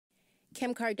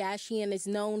Kim Kardashian is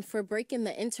known for breaking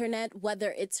the internet,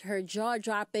 whether it's her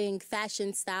jaw-dropping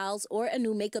fashion styles or a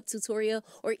new makeup tutorial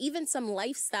or even some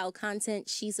lifestyle content.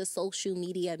 She's a social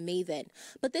media maven.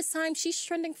 But this time she's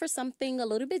trending for something a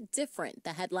little bit different.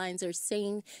 The headlines are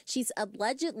saying she's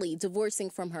allegedly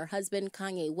divorcing from her husband,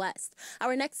 Kanye West.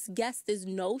 Our next guest is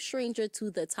no stranger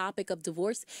to the topic of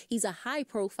divorce. He's a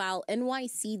high-profile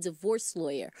NYC divorce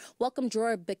lawyer. Welcome,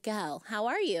 Dror Bikel. How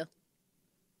are you?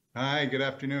 Hi, good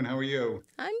afternoon. How are you?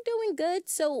 I'm doing good.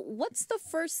 So what's the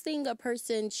first thing a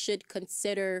person should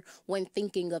consider when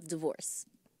thinking of divorce?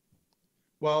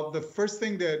 Well, the first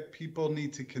thing that people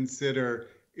need to consider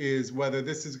is whether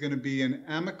this is going to be an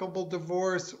amicable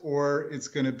divorce or it's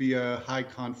going to be a high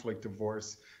conflict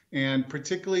divorce. And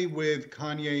particularly with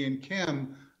Kanye and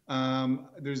Kim,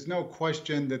 there's no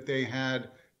question that they had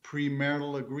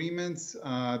premarital agreements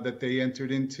that they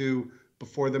entered into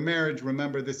before the marriage.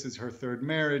 Remember, this is her third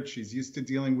marriage. She's used to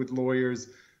dealing with lawyers.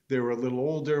 They were a little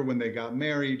older when they got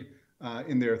married,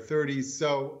 in their 30s.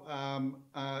 So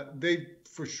they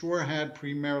for sure had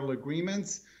premarital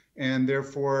agreements, and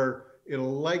therefore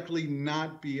it'll likely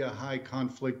not be a high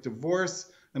conflict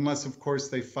divorce unless, of course,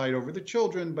 they fight over the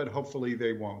children, but hopefully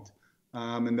they won't,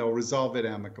 and they'll resolve it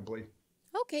amicably.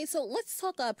 Okay, so let's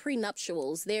talk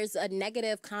prenuptials. There's a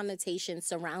negative connotation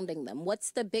surrounding them.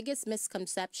 What's the biggest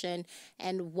misconception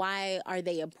and why are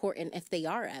they important if they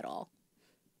are at all?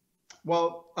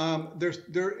 Well,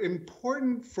 they're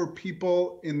important for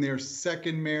people in their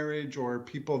second marriage or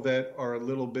people that are a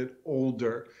little bit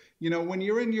older. You know, when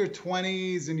you're in your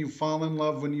 20s and you fall in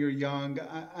love when you're young,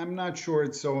 I'm not sure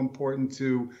it's so important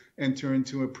to enter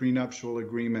into a prenuptial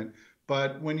agreement.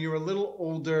 But when you're a little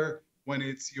older, when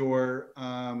it's your,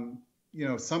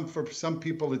 for some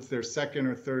people, it's their second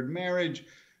or third marriage.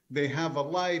 They have a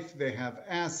life, they have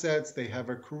assets, they have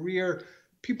a career.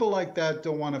 People like that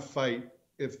don't want to fight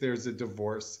if there's a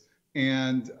divorce.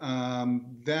 And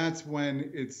that's when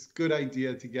it's a good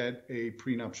idea to get a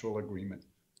prenuptial agreement.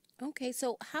 Okay,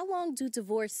 so how long do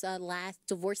divorces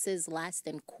last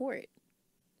in court?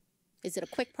 Is it a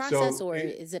quick process So or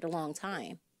is it a long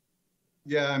time?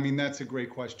 Yeah, I mean, that's a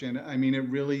great question. I mean, it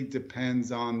really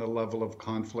depends on the level of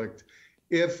conflict.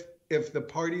 If the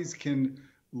parties can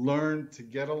learn to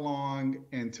get along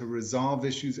and to resolve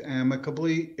issues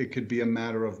amicably, it could be a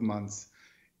matter of months.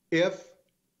 If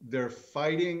they're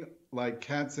fighting like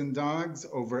cats and dogs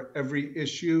over every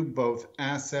issue, both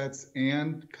assets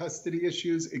and custody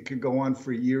issues, it could go on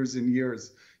for years and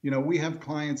years. You know, we have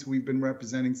clients we've been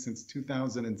representing since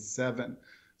 2007.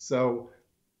 So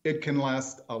it can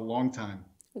last a long time.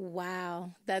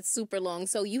 Wow, that's super long.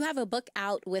 So you have a book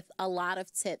out with a lot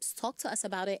of tips. Talk to us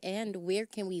about it and where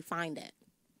can we find it?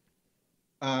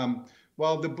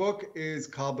 Well, the book is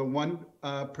called The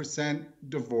 1%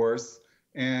 Divorce,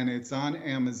 and it's on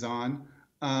Amazon.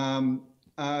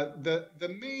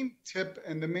 The main tip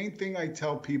and the main thing I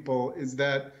tell people is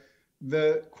that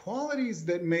the qualities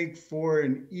that make for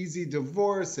an easy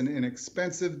divorce, an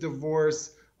inexpensive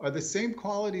divorce, are the same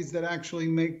qualities that actually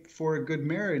make for a good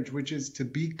marriage, which is to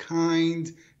be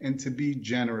kind and to be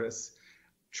generous.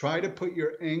 Try to put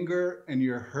your anger and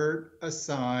your hurt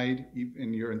aside,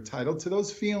 and you're entitled to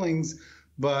those feelings.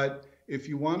 But if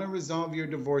you want to resolve your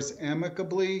divorce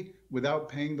amicably without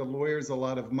paying the lawyers a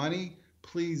lot of money,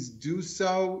 please do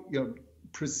so. You know,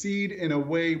 proceed in a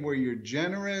way where you're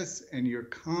generous and you're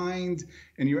kind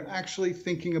and you're actually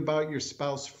thinking about your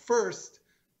spouse first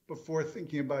before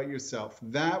thinking about yourself.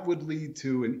 That would lead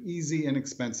to an easy and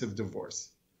expensive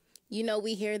divorce. You know,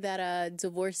 we hear that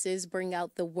divorces bring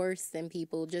out the worst in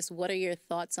people. Just what are your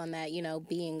thoughts on that,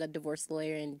 being a divorce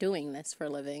lawyer and doing this for a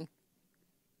living?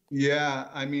 Yeah,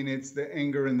 I mean, it's the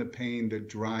anger and the pain that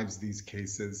drives these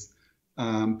cases.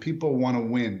 People want to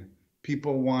win.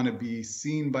 People want to be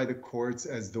seen by the courts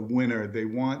as the winner. They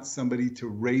want somebody to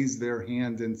raise their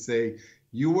hand and say,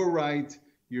 you were right,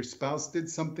 your spouse did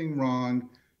something wrong,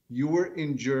 you were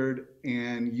injured,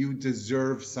 and you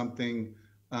deserve something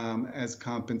as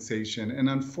compensation. And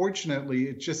unfortunately,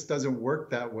 it just doesn't work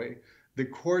that way. The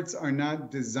courts are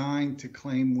not designed to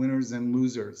claim winners and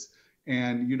losers.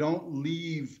 And you don't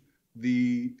leave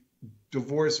the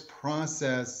divorce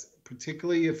process,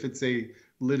 particularly if it's a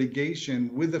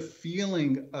litigation, with a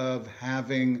feeling of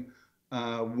having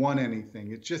won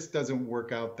anything. It just doesn't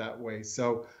work out that way.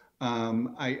 So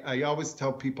I always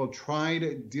tell people, try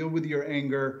to deal with your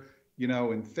anger,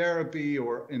 in therapy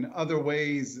or in other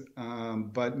ways,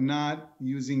 but not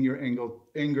using your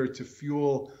anger to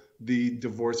fuel the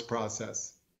divorce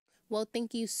process. Well,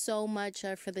 thank you so much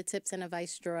for the tips and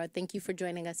advice, Dror. Thank you for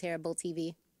joining us here at Bull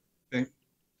TV.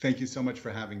 Thank you so much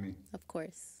for having me. Of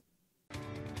course.